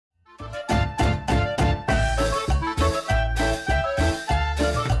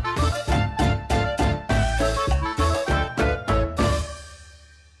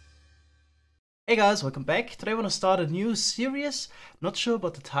Hey guys, welcome back. Today I want to start a new series. Not sure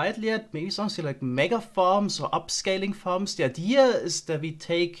about the title yet. Maybe something like mega farms or upscaling farms. The idea is that we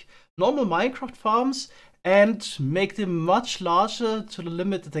take normal Minecraft farms and make them much larger to the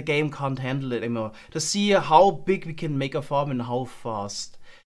limit that the game can't handle it anymore. To see how big we can make a farm and how fast.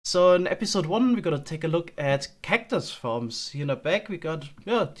 So in episode 1 we're gonna take a look at cactus farms. Here in the back we got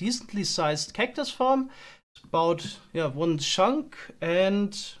decently sized cactus farm. About one chunk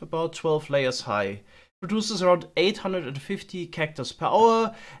and about 12 layers high. Produces around 850 cactus per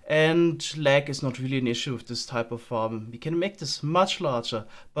hour, and lag is not really an issue with this type of farm. We can make this much larger,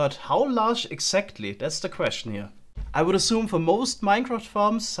 but how large exactly? That's the question here. I would assume for most Minecraft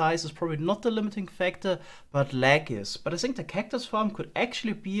farms, size is probably not the limiting factor, but lag is. But I think the cactus farm could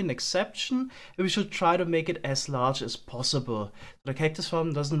actually be an exception, and we should try to make it as large as possible. The cactus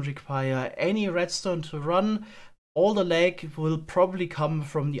farm doesn't require any redstone to run. All the lag will probably come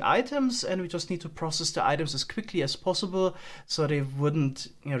from the items, and we just need to process the items as quickly as possible, so they wouldn't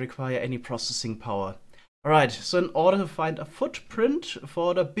require any processing power. Alright, so in order to find a footprint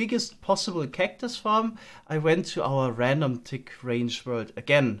for the biggest possible cactus farm, I went to our random tick range world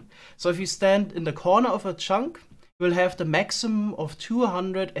again. So if you stand in the corner of a chunk, we'll have the maximum of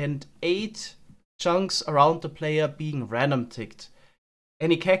 208 chunks around the player being random ticked.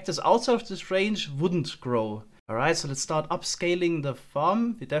 Any cactus outside of this range wouldn't grow. Alright, so let's start upscaling the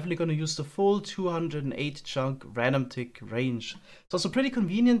farm. We're definitely going to use the full 208 chunk random tick range. It's also pretty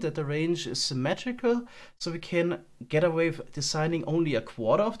convenient that the range is symmetrical, so we can get away with designing only a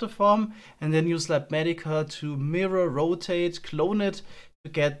quarter of the farm and then use Labmatica to mirror, rotate, clone it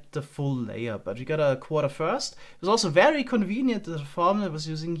to get the full layer. But we got a quarter first. It's also very convenient that the farm that I was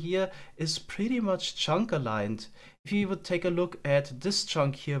using here is pretty much chunk aligned. If you would take a look at this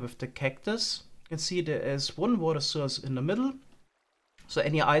chunk here with the cactus, you can see there is one water source in the middle. So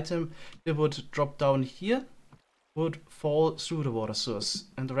any item that would drop down here would fall through the water source.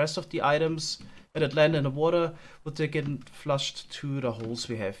 And the rest of the items that land in the water would get flushed to the holes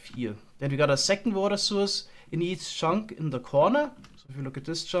we have here. Then we got a second water source in each chunk in the corner. So if you look at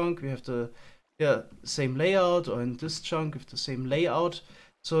this chunk, we have the same layout, or in this chunk with the same layout.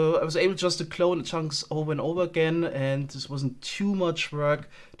 So I was able just to clone the chunks over and over again, and this wasn't too much work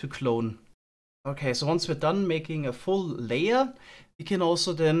to clone. Okay, so once we're done making a full layer, we can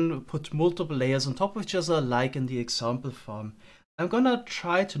also then put multiple layers on top of each other, like in the example farm. I'm gonna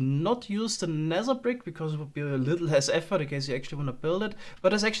try to not use the nether brick because it would be a little less effort in case you actually want to build it, but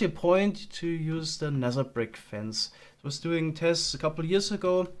there's actually a point to use the nether brick fence. I was doing tests a couple of years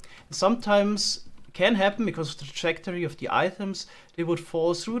ago. Sometimes it can happen because of the trajectory of the items, they would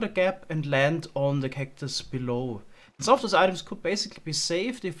fall through the gap and land on the cactus below. Some of those items could basically be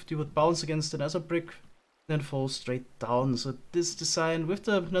saved if they would bounce against the nether brick, then fall straight down. So this design with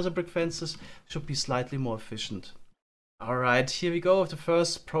the nether brick fences should be slightly more efficient. Alright, here we go with the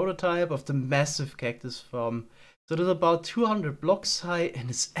first prototype of the massive cactus farm. So it is about 200 blocks high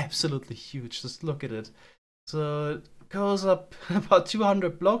and it's absolutely huge. Just look at it. So it goes up about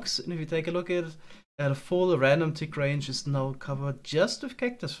 200 blocks, and if you take a look at it, the full random tick range is now covered just with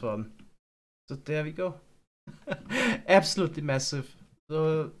cactus farm. So there we go. Absolutely massive.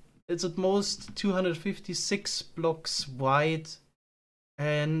 So it's at most 256 blocks wide.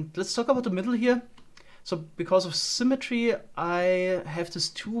 And let's talk about the middle here. So because of symmetry, I have this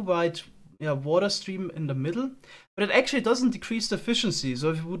too wide water stream in the middle, but it actually doesn't decrease the efficiency.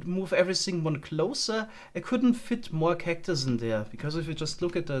 So if you would move everything one closer, I couldn't fit more cactus in there, because if you just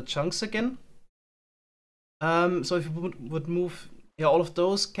look at the chunks again, so if you would move all of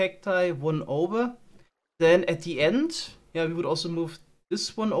those cacti one over, then at the end, we would also move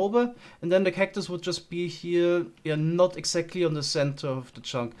this one over, and then the cactus would just be here, not exactly on the center of the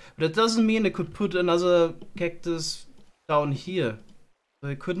chunk. But that doesn't mean I could put another cactus down here. So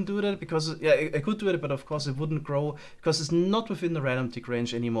I couldn't do that because, I could do it, but of course it wouldn't grow because it's not within the random tick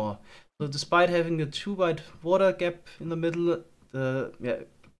range anymore. So despite having a too wide water gap in the middle, the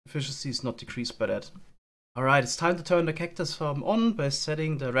efficiency is not decreased by that. Alright, it's time to turn the cactus farm on by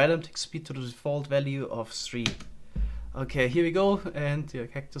setting the random tick speed to the default value of 3. Okay, here we go, and the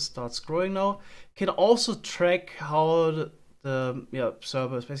cactus starts growing now. You can also track how the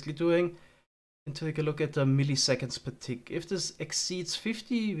server is basically doing and take a look at the milliseconds per tick. If this exceeds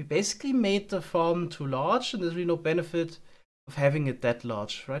 50, we basically made the farm too large, and there's really no benefit of having it that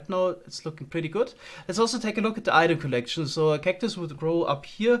large. Right now it's looking pretty good. Let's also take a look at the item collection. So a cactus would grow up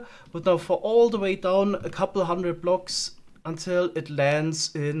here, would now fall all the way down a couple hundred blocks until it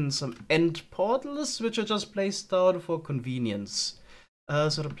lands in some end portals, which are just placed down for convenience.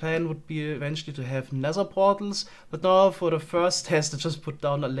 So the plan would be eventually to have nether portals, but now for the first test I just put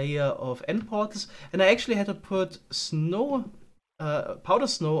down a layer of end portals, and I actually had to put snow, powder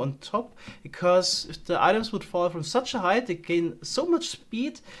snow on top, because if the items would fall from such a height, they gain so much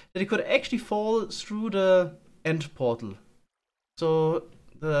speed that they could actually fall through the end portal. So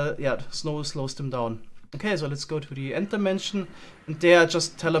the snow slows them down. Okay, so let's go to the end dimension, and there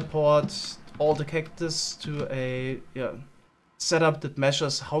just teleport all the cactus to a setup that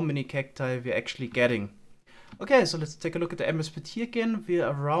measures how many cacti we're actually getting. Okay, so let's take a look at the MSPT again. We're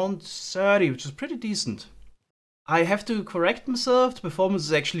around 30, which is pretty decent. I have to correct myself, the performance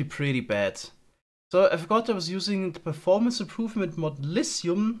is actually pretty bad. So I forgot I was using the performance improvement mod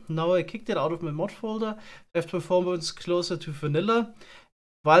lithium. Now I kicked it out of my mod folder. I have performance closer to vanilla.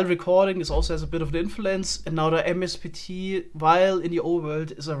 While recording, this also has a bit of an influence, and now the MSPT, while in the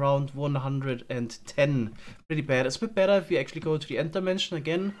overworld, is around 110. Pretty bad. It's a bit better if we actually go to the end dimension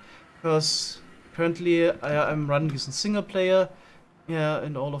again, because currently I'm running this in single player. Yeah,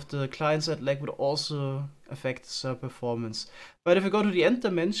 and all of the client-side lag would also affect the performance. But if we go to the end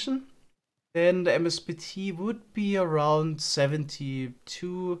dimension, then the MSPT would be around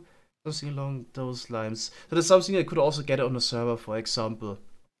 72, something along those lines. So that's something I could also get on a server, for example.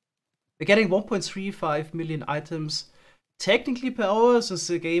 We're getting 1.35 million items technically per hour, since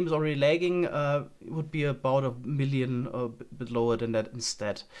the game is already lagging. It would be about a million or a bit lower than that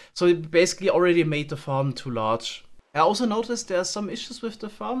instead. So it basically already made the farm too large. I also noticed there are some issues with the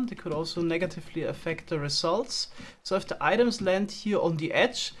farm. They could also negatively affect the results. So if the items land here on the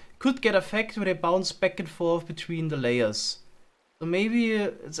edge, could get affected when they bounce back and forth between the layers. So maybe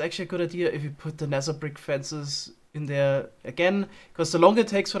it's actually a good idea if you put the nether brick fences in there again, because the longer it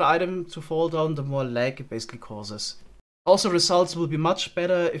takes for the item to fall down, the more lag it basically causes. Also, results will be much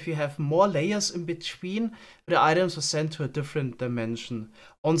better if you have more layers in between, where the items are sent to a different dimension.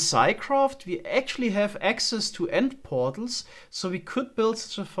 On SciCraft, we actually have access to end portals, so we could build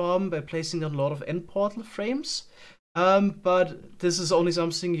such a farm by placing a lot of end portal frames. But this is only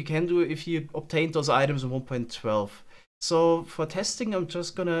something you can do if you obtain those items in 1.12. So for testing, I'm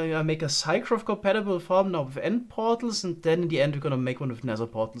just gonna make a SciCraft compatible farm now with end portals, and then in the end we're gonna make one with nether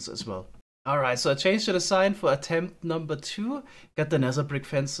portals as well. Alright, so I changed the design for attempt number 2, got the nether brick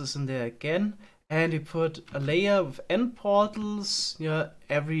fences in there again, and we put a layer with end portals,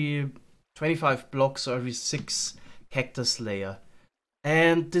 every 25 blocks or every 6 cactus layer.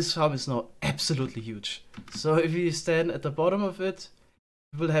 And this farm is now absolutely huge. So if you stand at the bottom of it,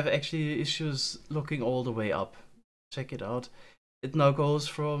 you will have actually issues looking all the way up. Check it out. It now goes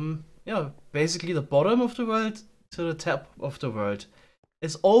from, basically the bottom of the world to the top of the world.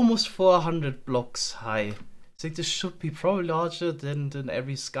 It's almost 400 blocks high. I think this should be probably larger than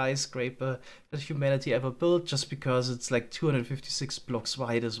every skyscraper that humanity ever built, just because it's like 256 blocks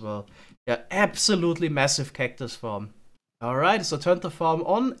wide as well. Yeah, absolutely massive cactus farm. Alright, so turned the farm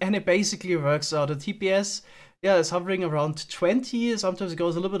on, and it basically works out. The TPS, it's hovering around 20, sometimes it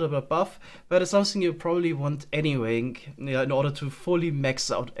goes a little bit above, but it's something you probably want anyway, in order to fully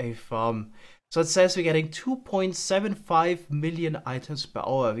max out a farm. So it says we're getting 2.75 million items per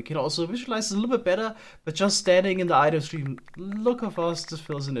hour. We can also visualize this a little bit better, but just standing in the item stream, look how fast this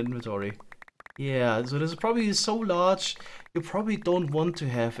fills in inventory. Yeah, so this is probably so large, you probably don't want to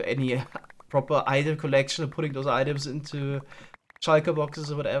have any proper item collection and putting those items into shulker boxes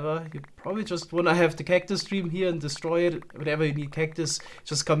or whatever. You probably just want to have the cactus stream here and destroy it. Whenever you need cactus,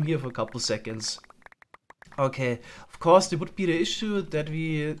 just come here for a couple seconds. Okay, of course there would be the issue that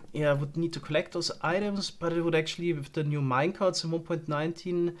we would need to collect those items, but it would actually, with the new minecarts in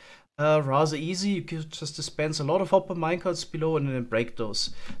 1.19, rather easy. You could just dispense a lot of hopper minecarts below and then break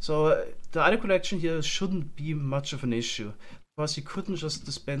those. So the item collection here shouldn't be much of an issue. Of course, you couldn't just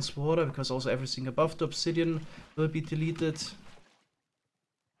dispense water, because also everything above the obsidian will be deleted.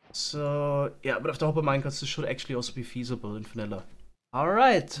 So yeah, but after hopper minecarts, this should actually also be feasible in vanilla.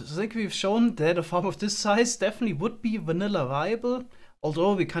 Alright, so I think we've shown that a farm of this size definitely would be vanilla viable.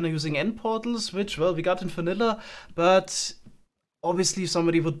 Although we're kind of using end portals, which, well, we got in vanilla, but obviously if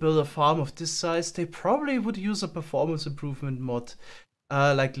somebody would build a farm of this size, they probably would use a performance improvement mod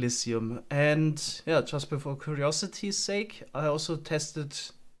like lithium. And yeah, just for curiosity's sake, I also tested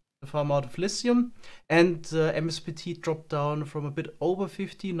the farm out of lithium, and the MSPT dropped down from a bit over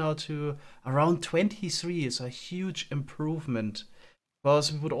 50 now to around 23. It's a huge improvement.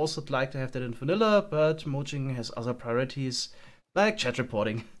 Because we would also like to have that in vanilla, but Mojang has other priorities. like chat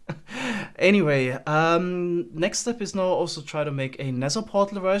reporting. Anyway, next step is now also try to make a nether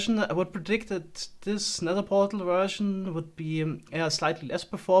portal version. I would predict that this nether portal version would be slightly less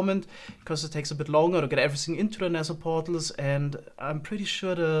performant because it takes a bit longer to get everything into the nether portals, and I'm pretty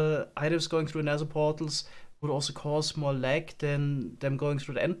sure the items going through nether portals would also cause more lag than them going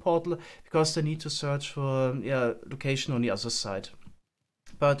through the end portal because they need to search for location on the other side.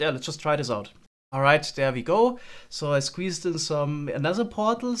 But yeah, let's just try this out. Alright, there we go. So I squeezed in some nether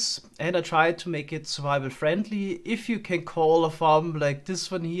portals and I tried to make it survival friendly. If you can call a farm like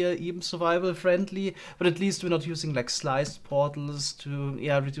this one here even survival friendly, but at least we're not using like sliced portals to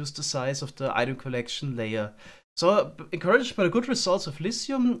reduce the size of the item collection layer. So encouraged by the good results of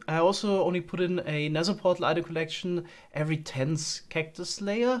lithium, I also only put in a nether portal item collection every 10th cactus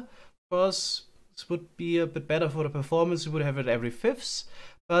layer, because this would be a bit better for the performance. We would have it every 5th.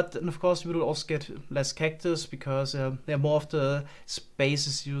 But of course, we will also get less cactus because more of the space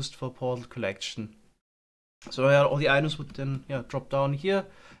is used for portal collection. So all the items would then drop down here,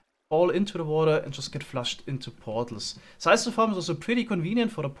 fall into the water, and just get flushed into portals. Size of the farm is also pretty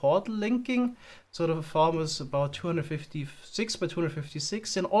convenient for the portal linking. So the farm is about 256 by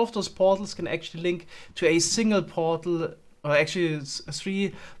 256, and all of those portals can actually link to a single portal. Actually, it's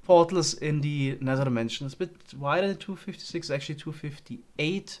 3 portals in the nether dimension. It's a bit wider than 256, actually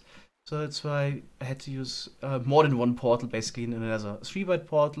 258. So that's why I had to use more than one portal basically in the nether. A 3 wide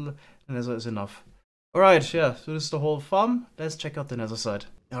portal in the nether is enough. Alright, yeah, so this is the whole farm. Let's check out the nether side.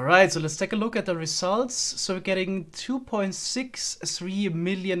 Alright, so let's take a look at the results. So we're getting 2.63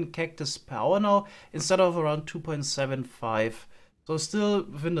 million cactus per hour now, instead of around 2.75. So still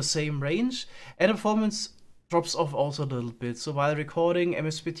within the same range. And performance drops off also a little bit. So while recording,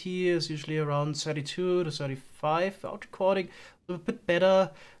 MSPT is usually around 32 to 35. Out recording, a bit better.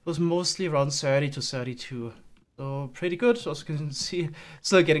 It was mostly around 30 to 32. So pretty good. Also you can see,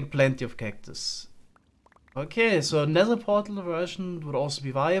 still getting plenty of cactus. Okay, so nether portal version would also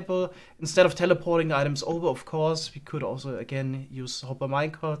be viable. Instead of teleporting the items over, of course, we could also again use hopper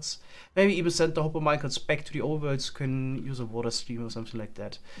minecarts. Maybe even send the hopper minecarts back to the overworlds. So you can use a water stream or something like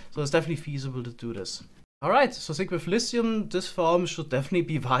that. So it's definitely feasible to do this. Alright, so I think with lithium, this farm should definitely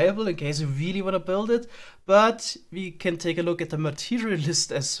be viable in case you really want to build it. But we can take a look at the material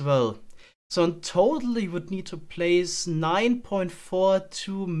list as well. So in total, you would need to place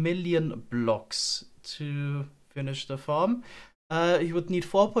 9.42 million blocks to finish the farm. You would need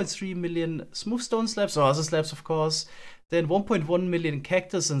 4.3 million smooth stone slabs, or other slabs of course. Then 1.1 million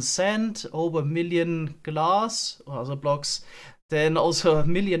cactus and sand, over a million glass or other blocks. Then also a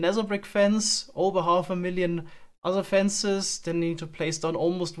million nether brick fence, over 500,000 other fences. Then you need to place down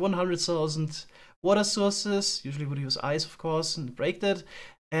almost 100,000 water sources. Usually would use ice, of course, and break that.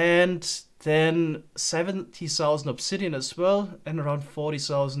 And then 70,000 obsidian as well, and around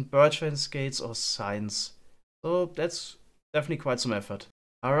 40,000 birch fence gates or signs. So that's definitely quite some effort.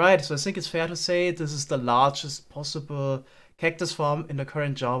 Alright, so I think it's fair to say this is the largest possible cactus farm in the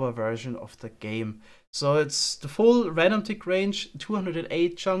current Java version of the game. So it's the full random tick range,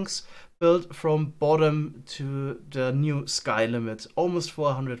 208 chunks, built from bottom to the new sky limit, almost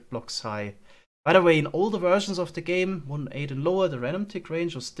 400 blocks high. By the way, in older versions of the game, 1.8 and lower, the random tick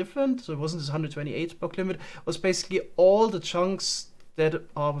range was different. So it wasn't this 128 block limit. It was basically all the chunks that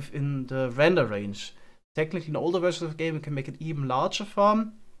are within the render range. Technically, in older versions of the game, we can make it even larger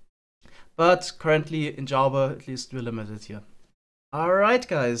farm. But currently, in Java, at least, we're limited here. Alright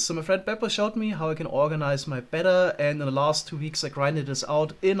guys, so my friend Beppo showed me how I can organize my beta, and in the last 2 weeks I grinded this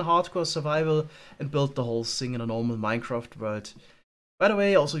out in hardcore survival and built the whole thing in a normal Minecraft world. By the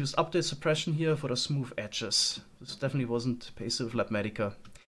way, I also used update suppression here for the smooth edges. This definitely wasn't pasted with Labmatica.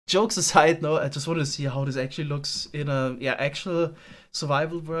 Jokes aside, no, I just wanted to see how this actually looks in a actual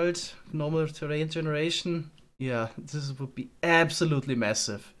survival world, normal terrain generation. Yeah, this would be absolutely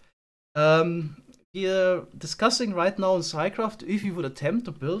massive. We're discussing right now in SciCraft if we would attempt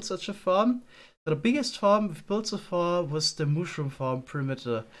to build such a farm. The biggest farm we've built so far was the mushroom farm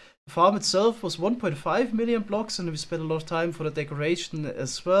perimeter. The farm itself was 1.5 million blocks, and we spent a lot of time for the decoration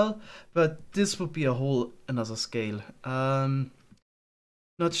as well, but this would be a whole another scale.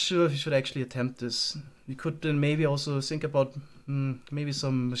 Not sure if we should actually attempt this. We could then maybe also think about maybe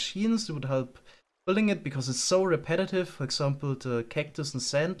some machines that would help building it, because it's so repetitive. For example, the cactus and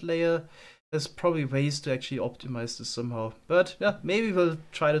sand layer. There's probably ways to actually optimize this somehow. But yeah, maybe we'll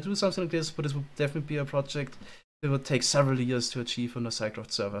try to do something like this, but this would definitely be a project that would take several years to achieve on the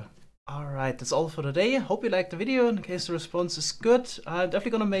SciCraft server. Alright, that's all for today. Hope you liked the video. In case the response is good, I'm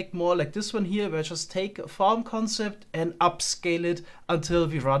definitely gonna make more like this one here, where I just take a farm concept and upscale it until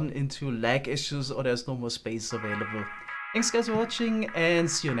we run into lag issues or there's no more space available. Thanks guys for watching and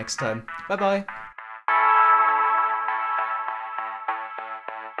see you next time. Bye bye.